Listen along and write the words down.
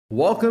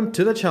Welcome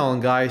to the channel,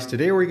 guys.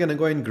 Today we're going to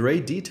go in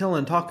great detail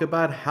and talk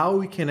about how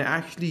we can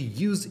actually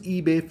use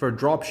eBay for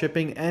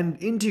dropshipping and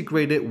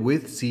integrate it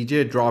with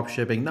CJ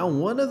Dropshipping. Now,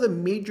 one of the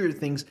major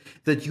things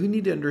that you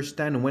need to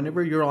understand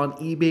whenever you're on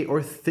eBay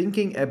or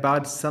thinking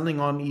about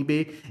selling on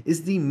eBay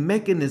is the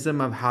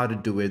mechanism of how to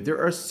do it.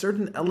 There are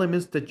certain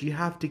elements that you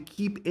have to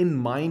keep in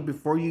mind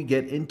before you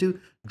get into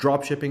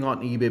dropshipping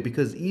on eBay,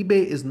 because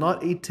eBay is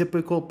not a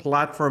typical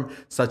platform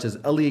such as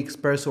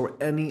AliExpress or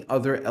any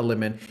other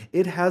element.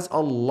 It has a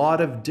lot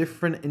of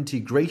different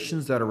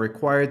integrations that are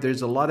required.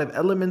 There's a lot of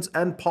elements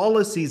and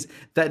policies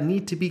that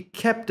need to be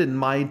kept in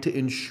mind to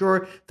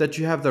ensure that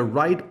you have the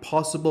right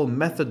possible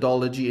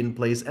methodology in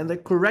place and the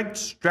correct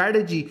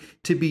strategy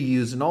to be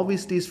used. And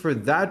obviously it's for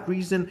that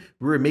reason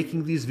we're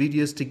making these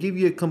videos, to give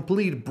you a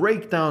complete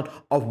breakdown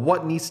of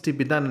what needs to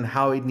be done and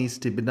how it needs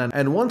to be done.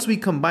 And once we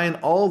combine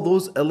all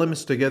those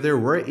elements together,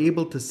 we're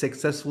able to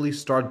successfully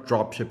start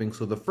dropshipping.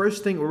 So the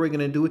first thing we're going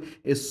to do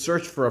is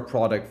search for a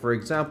product. For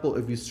example,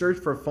 if you search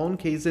for phone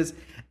cases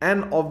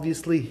and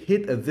obviously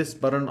hit this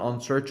button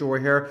on search over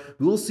here,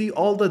 we'll see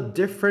all the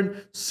different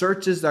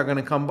searches that are going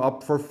to come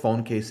up for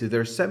phone cases.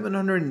 There's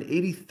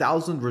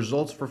 780,000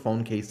 results for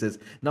phone cases.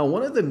 Now,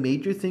 one of the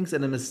major things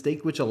and a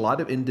mistake which a lot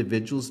of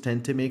individuals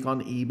tend to make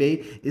on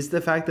eBay is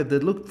the fact that they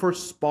look for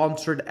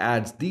sponsored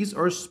ads. These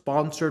are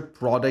sponsored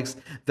products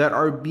that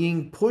are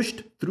being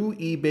pushed through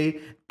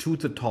eBay to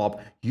the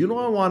top. You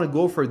don't want to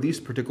go for these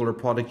particular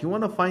product. You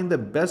want to find the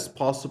best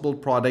possible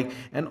product,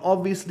 and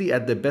obviously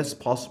at the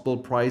best possible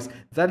price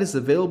that is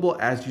available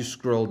as you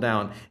scroll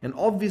down. And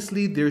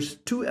obviously there's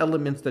two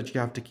elements that you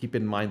have to keep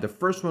in mind. The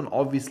first one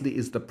obviously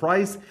is the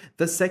price.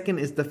 The second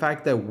is the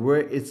fact that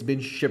where it's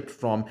been shipped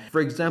from.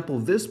 For example,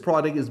 this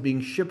product is being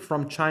shipped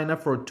from China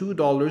for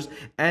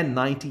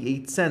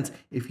 $2.98.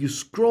 If you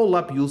scroll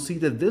up, you'll see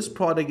that this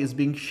product is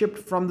being shipped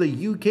from the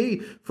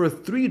UK for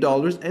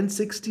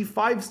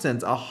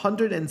 $3.65.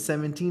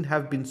 117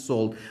 have been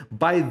sold.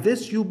 By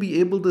this, you'll be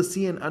able to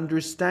see and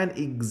understand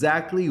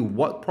exactly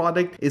what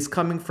product is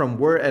coming from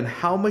where and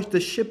how much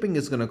the shipping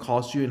is going to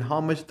cost you and how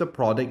much the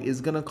product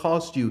is going to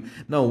cost you.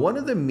 Now, one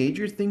of the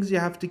major things you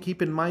have to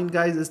keep in mind,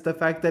 guys, is the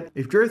fact that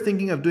if you're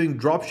thinking of doing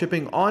drop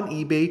shipping on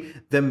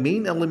eBay, the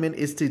main element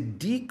is to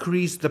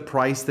decrease the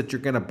price that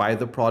you're going to buy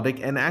the product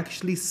and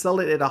actually sell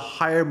it at a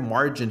higher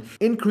margin,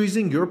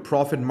 increasing your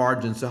profit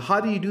margin. So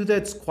how do you do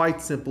that? It's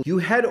quite simple. You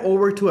head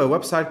over to a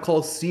website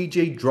called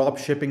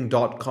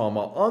cjdropshipping.com.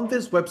 On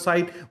this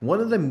website, one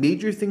of the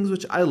major things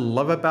which I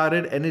love about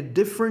it, and it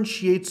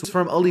differentiates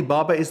from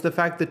Alibaba, is the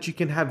fact that you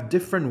can have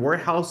different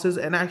warehouses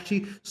and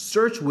actually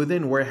search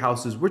within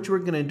warehouses, which we're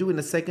going to do in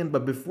a second.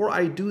 But before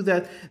I do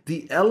that,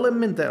 the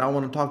element that I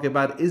want to talk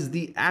about is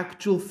the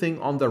actual thing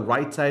on the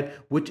right side,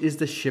 which is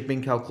the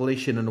shipping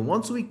calculation. And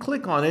once we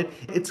click on it,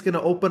 it's going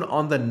to open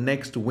on the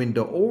next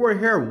window. Over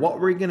here, what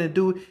we're going to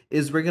do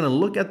is we're going to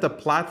look at the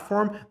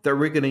platform that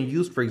we're going to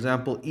use, for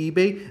example,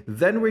 eBay.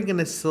 Then we're going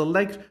to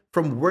select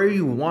from where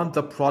you want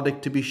the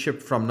product to be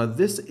shipped from. Now,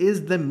 this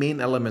is the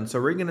main element.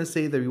 So we're going to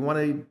say that we want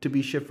it to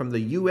be shipped from the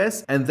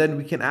US, and then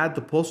we can add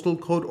the postal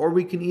code, or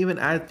we can even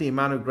add the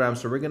amount of grams.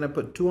 So we're going to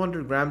put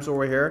 200 grams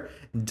over here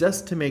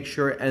just to make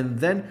sure. And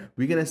then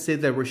we're going to say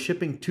that we're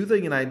shipping to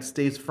the United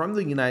States from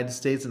the United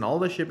States, and all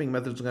the shipping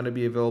methods are going to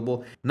be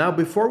available. Now,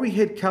 before we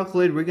hit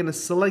calculate, we're going to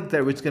select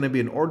that it's going to be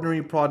an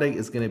ordinary product,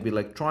 it's going to be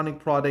electronic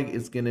product,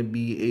 it's going to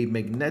be a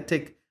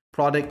magnetic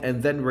product,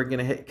 and then we're going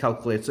to hit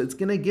calculate. So it's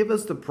going to give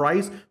us the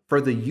price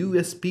for the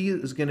USP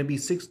is going to be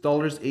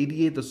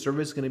 $6.88. The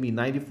service is going to be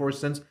 94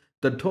 cents.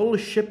 The total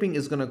shipping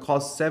is going to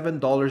cost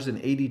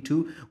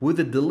 $7.82, with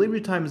the delivery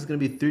time is going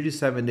to be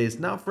 37 days.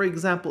 Now, for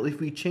example, if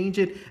we change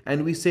it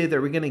and we say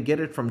that we're going to get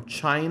it from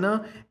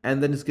China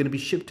and then it's going to be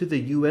shipped to the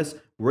US,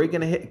 we're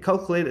going to hit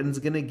calculate, and it's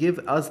going to give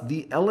us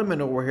the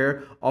element over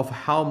here of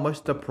how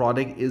much the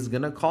product is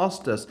going to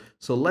cost us.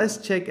 So let's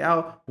check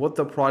out what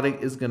the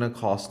product is going to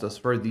cost us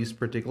for these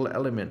particular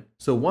element.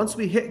 So once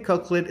we hit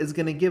calculate, it's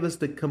going to give us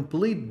the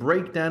complete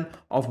breakdown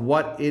of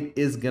what it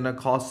is going to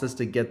cost us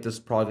to get this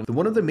product.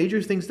 One of the major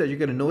things that you're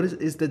going to notice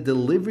is the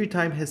delivery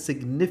time has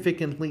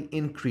significantly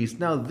increased.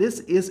 Now,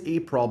 this is a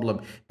problem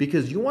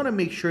because you want to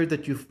make sure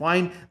that you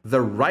find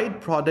the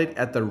right product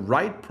at the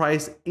right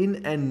price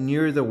in and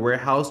near the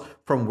warehouse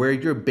from where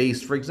you're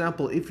based. For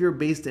example, if you're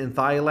based in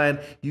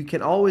Thailand, you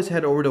can always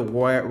head over to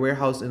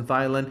warehouse in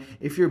Thailand.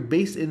 If you're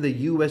based in the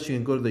US, you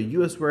can go to the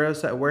US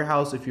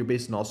warehouse. If you're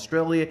based in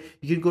Australia,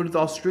 you can go to the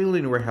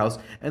Australian warehouse.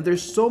 And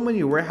there's so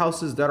many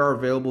warehouses that are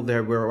available. There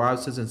are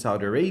warehouses in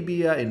Saudi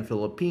Arabia, in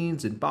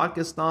Philippines, in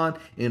Pakistan,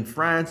 in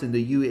France, in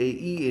the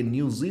UAE, in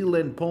New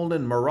Zealand,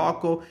 Poland,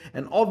 Morocco,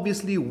 and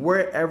obviously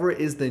wherever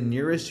is the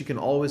nearest, you can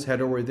always head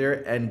over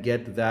there and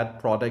get that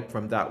product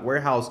from that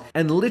warehouse.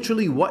 And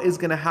literally what is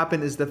going to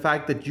happen is the fact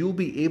fact that you'll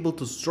be able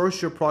to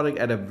source your product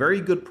at a very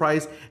good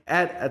price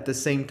and at the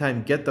same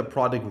time get the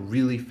product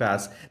really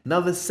fast. Now,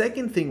 the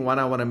second thing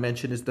I want to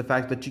mention is the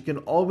fact that you can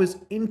always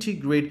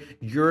integrate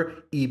your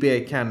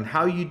eBay account.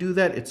 How you do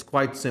that? It's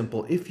quite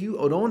simple. If you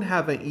don't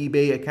have an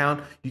eBay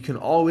account, you can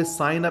always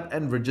sign up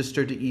and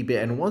register to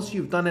eBay. And once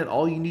you've done it,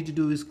 all you need to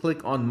do is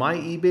click on My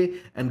eBay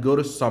and go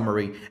to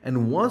Summary.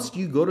 And once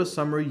you go to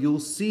Summary, you'll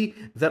see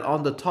that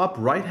on the top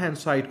right hand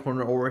side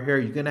corner over here,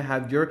 you're going to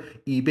have your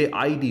eBay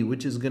ID,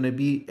 which is going to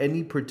be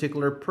any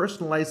particular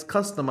personalized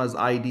customized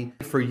ID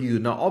for you.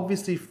 Now,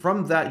 obviously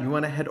from that, you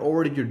want to head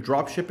over to your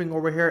dropshipping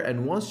over here.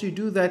 And once you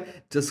do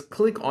that, just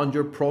click on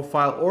your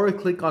profile or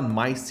click on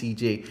My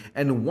CJ.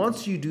 And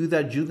once you do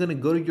that, you're going to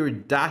go to your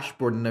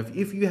dashboard. And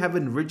if you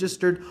haven't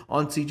registered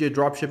on CJ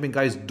Dropshipping,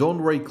 guys,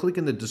 don't worry, click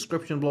in the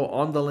description below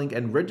on the link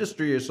and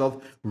register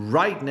yourself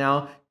right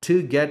now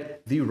to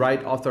get the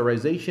right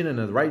authorization and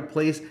the right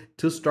place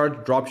to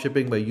start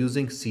dropshipping by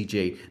using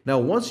CJ. Now,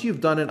 once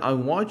you've done it, I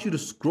want you to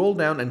scroll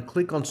down and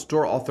click on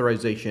store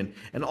authorization.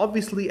 And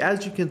obviously,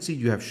 as you can see,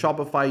 you have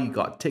Shopify, you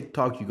got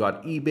TikTok, you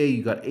got eBay,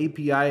 you got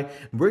API.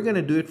 We're going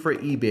to do it for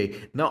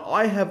eBay. Now,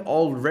 I have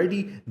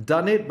already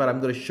done it, but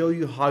I'm going to show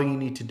you how you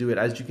need to do it.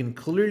 As you can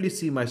clearly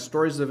see, my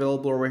store is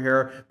available over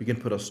here. We can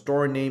put a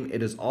store name.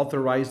 It is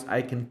authorized.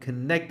 I can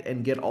connect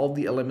and get all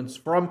the elements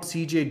from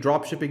CJ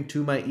Dropshipping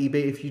to my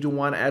eBay. If you don't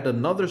want to add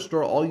another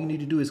store, all you need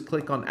to do is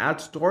click on Add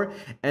Store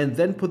and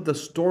then put the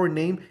store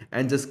name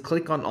and just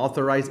click on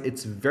Authorize.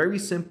 It's very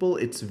simple.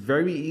 It's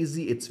very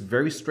easy. It's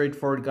very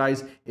straightforward,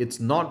 guys.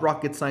 It's not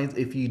rocket science.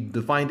 If you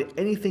find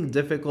anything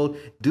difficult,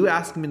 do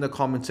ask me in the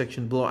comment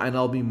section below and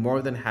I'll be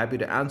more than happy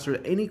to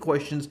answer any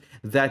questions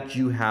that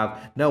you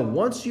have. Now,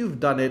 once you've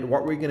done it,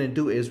 what we're going to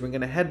do is we're going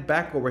to head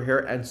back over here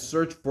and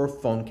search for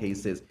phone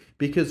cases,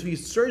 because we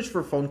searched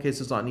for phone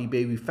cases on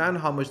eBay. We found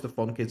how much the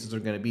phone cases are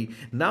going to be.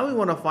 Now we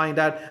want to find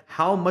out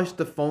how much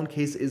the phone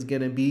case is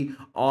going to be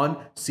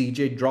on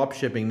CJ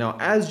Dropshipping. Now,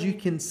 as you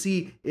can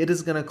see, it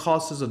is going to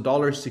cost us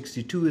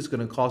 $1.62. It's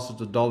going to cost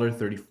us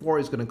 $1.34.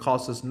 It's going to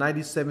cost us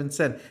 97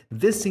 cents.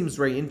 This seems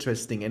very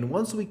interesting. And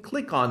once we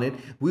click on it,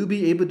 we'll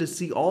be able to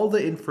see all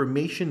the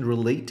information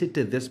related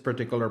to this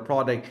particular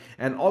product.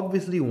 And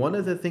obviously, one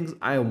of the things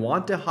I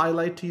want to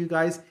highlight to you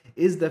guys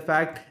is the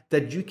fact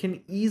that you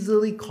can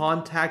easily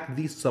contact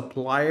the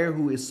supplier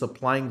who is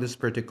supplying this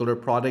particular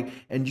product,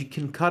 and you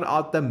can cut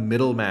out the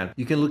middleman.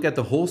 You can look at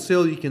the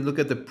wholesale, you can look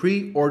at the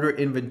pre-order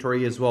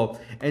inventory as well,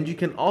 and you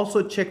can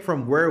also check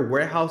from where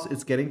warehouse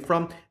it's getting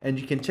from, and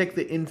you can check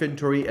the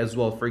inventory as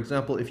well. For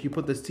example, if you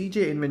put the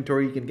CJ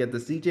inventory, you can get the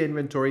CJ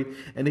inventory,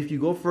 and if you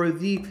go for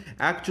the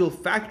actual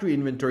factory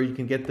inventory, you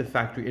can get the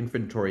factory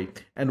inventory.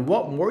 And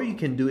what more you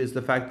can do is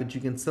the fact that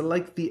you can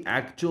select the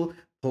actual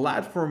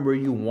platform where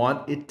you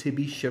want it to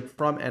be shipped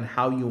from and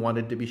how you want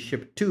it to be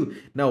shipped to.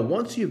 Now,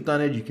 once you've done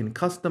it, you can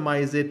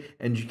customize it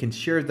and you can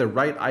share the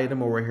right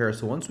item over here.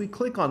 So once we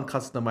click on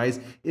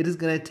customize, it is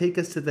going to take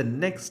us to the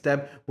next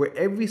step where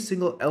every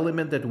single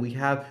element that we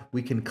have,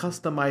 we can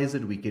customize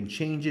it, we can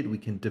change it, we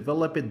can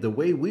develop it the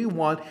way we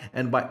want.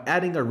 And by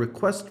adding a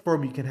request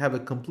form, you can have a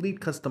complete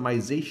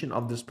customization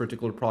of this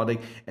particular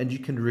product, and you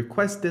can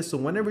request this. So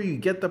whenever you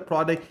get the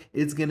product,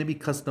 it's going to be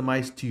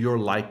customized to your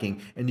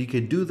liking, and you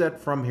can do that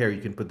from here. You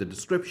can put the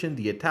description,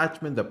 the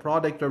attachment, the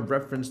product of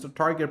reference, the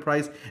target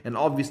price, and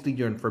obviously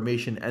your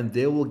information, and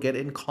they will get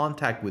in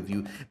contact with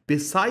you.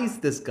 Besides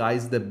this,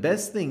 guys, the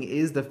best thing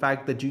is the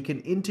fact that you can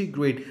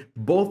integrate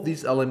both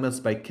these elements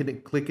by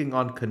clicking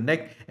on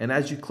connect. And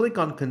as you click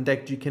on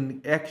connect, you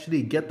can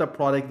actually get the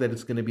product that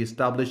is going to be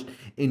established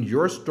in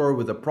your store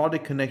with a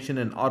product connection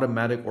and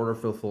automatic order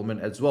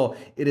fulfillment as well.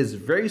 It is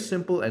very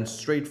simple and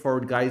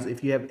straightforward, guys.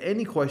 If you have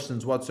any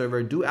questions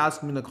whatsoever, do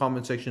ask me in the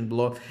comment section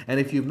below. And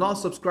if you've not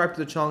subscribed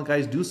to the channel,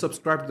 guys, do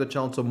subscribe to the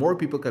channel so more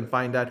people can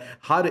find out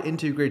how to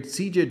integrate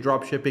CJ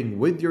Dropshipping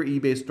with your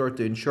eBay store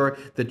to ensure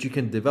that you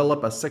can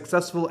develop a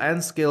successful and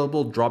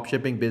scalable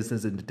dropshipping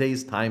business in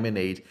today's time and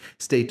age.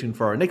 Stay tuned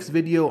for our next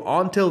video.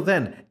 Until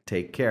then,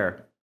 take care.